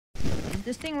Is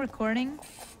this thing recording?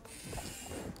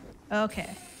 Okay,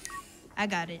 I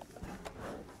got it.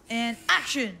 And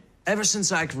action! Ever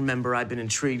since I can remember, I've been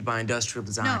intrigued by industrial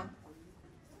design. No,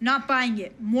 not buying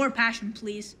it. More passion,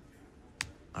 please.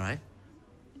 All right.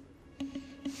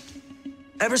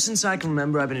 Ever since I can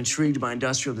remember, I've been intrigued by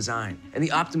industrial design and the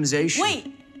optimization.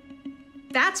 Wait,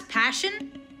 that's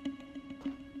passion?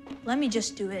 Let me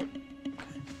just do it.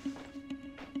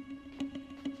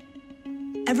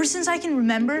 Ever since I can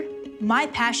remember, my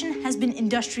passion has been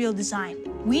industrial design.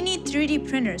 We need 3D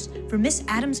printers for Miss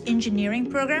Adams' engineering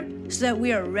program so that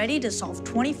we are ready to solve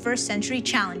 21st century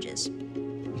challenges.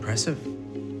 Impressive.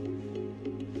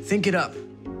 Think It Up.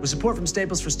 With support from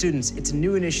Staples for Students, it's a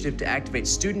new initiative to activate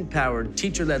student-powered,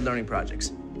 teacher-led learning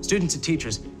projects. Students and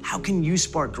teachers, how can you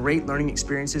spark great learning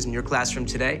experiences in your classroom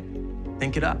today?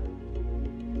 Think it up.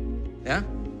 Yeah?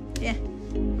 Yeah.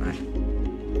 All right.